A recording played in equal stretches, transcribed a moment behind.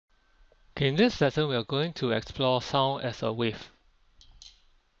Okay, in this lesson, we are going to explore sound as a wave.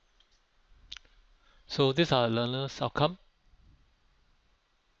 So these are learners' outcome.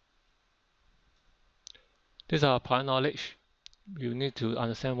 These are prior knowledge. You need to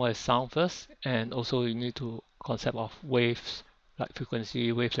understand what is sound first, and also you need to concept of waves like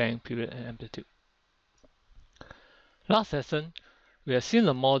frequency, wavelength, period, and amplitude. Last lesson, we have seen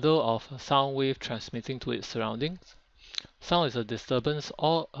a model of a sound wave transmitting to its surroundings. Sound is a disturbance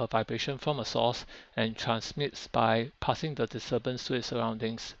or a vibration from a source and transmits by passing the disturbance to its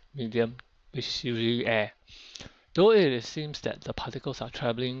surroundings medium, which is usually air. Though it seems that the particles are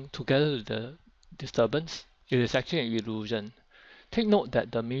traveling together with the disturbance, it is actually an illusion. Take note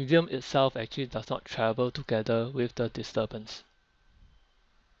that the medium itself actually does not travel together with the disturbance.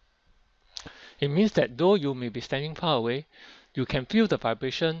 It means that though you may be standing far away, you can feel the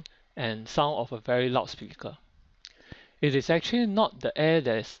vibration and sound of a very loud speaker. It is actually not the air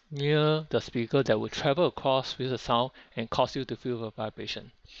that is near the speaker that will travel across with the sound and cause you to feel the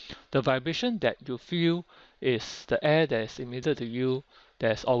vibration. The vibration that you feel is the air that is emitted to you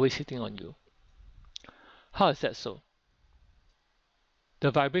that is always hitting on you. How is that so? The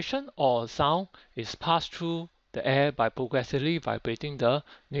vibration or sound is passed through the air by progressively vibrating the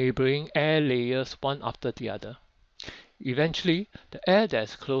neighboring air layers one after the other. Eventually, the air that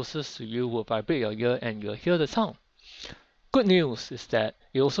is closest to you will vibrate your ear and you'll hear the sound. Good news is that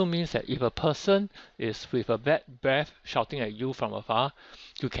it also means that if a person is with a bad breath shouting at you from afar,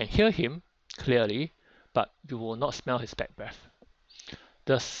 you can hear him clearly, but you will not smell his bad breath.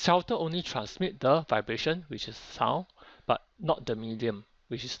 The shouter only transmits the vibration, which is sound, but not the medium,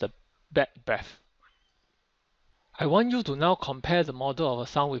 which is the bad breath. I want you to now compare the model of a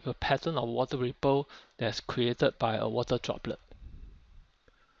sound with a pattern of water ripple that's created by a water droplet.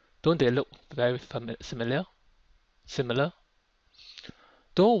 Don't they look very similar?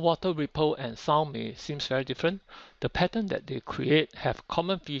 Though water ripple and sound may seem very different, the pattern that they create have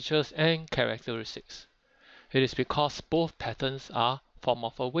common features and characteristics. It is because both patterns are form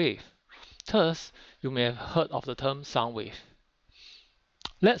of a wave. Thus, you may have heard of the term sound wave.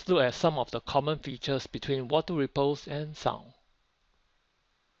 Let's look at some of the common features between water ripples and sound.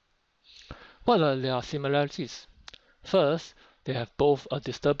 What are their similarities? First, they have both a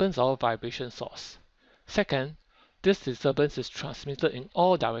disturbance or vibration source. Second, this disturbance is transmitted in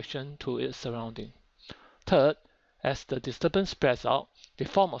all directions to its surrounding. Third, as the disturbance spreads out, they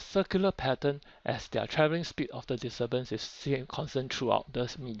form a circular pattern as their traveling speed of the disturbance is same constant throughout the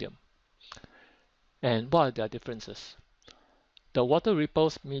medium. And what are their differences? The water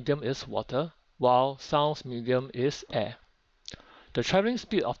ripple's medium is water, while sound's medium is air. The traveling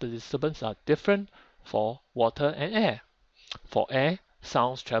speed of the disturbance are different for water and air. For air,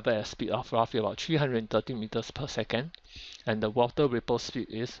 sounds travel at a speed of roughly about 330 meters per second, and the water ripple speed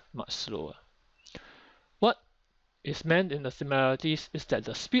is much slower. What is meant in the similarities is that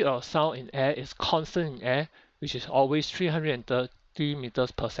the speed of sound in air is constant in air, which is always 330 meters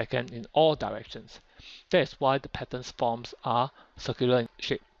per second in all directions. That is why the pattern's forms are circular in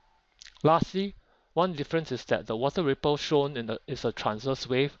shape. Lastly, one difference is that the water ripple shown is a transverse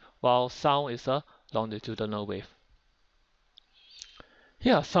wave, while sound is a longitudinal wave.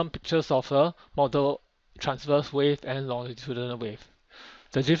 Here are some pictures of a model transverse wave and longitudinal wave.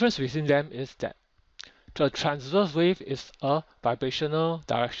 The difference between them is that the transverse wave is a vibrational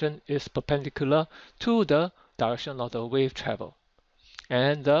direction is perpendicular to the direction of the wave travel,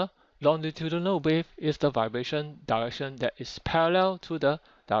 and the longitudinal wave is the vibration direction that is parallel to the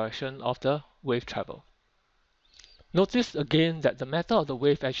direction of the wave travel. Notice again that the matter of the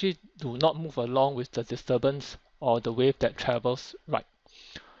wave actually do not move along with the disturbance or the wave that travels right.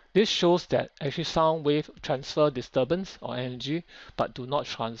 This shows that actually sound wave transfer disturbance or energy but do not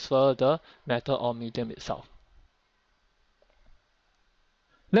transfer the matter or medium itself.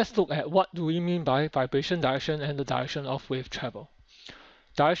 Let's look at what do we mean by vibration direction and the direction of wave travel.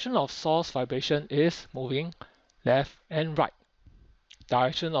 Direction of source vibration is moving left and right.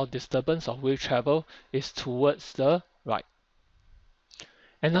 Direction of disturbance of wave travel is towards the right.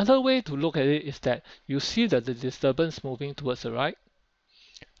 Another way to look at it is that you see that the disturbance moving towards the right.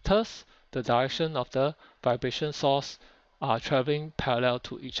 Thus, the direction of the vibration source are traveling parallel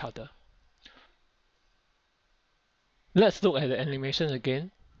to each other. Let's look at the animation again.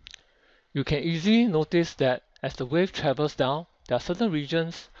 You can easily notice that as the wave travels down, there are certain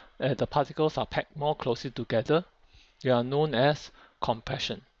regions where the particles are packed more closely together. They are known as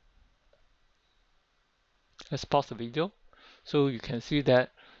compression. Let's pause the video. So you can see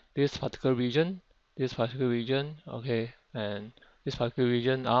that this particular region, okay, and this particular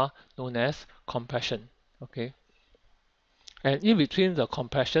region are known as compression. Okay. And in between the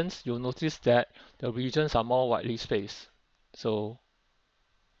compressions, you'll notice that the regions are more widely spaced. So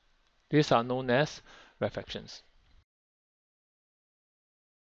these are known as rarefactions.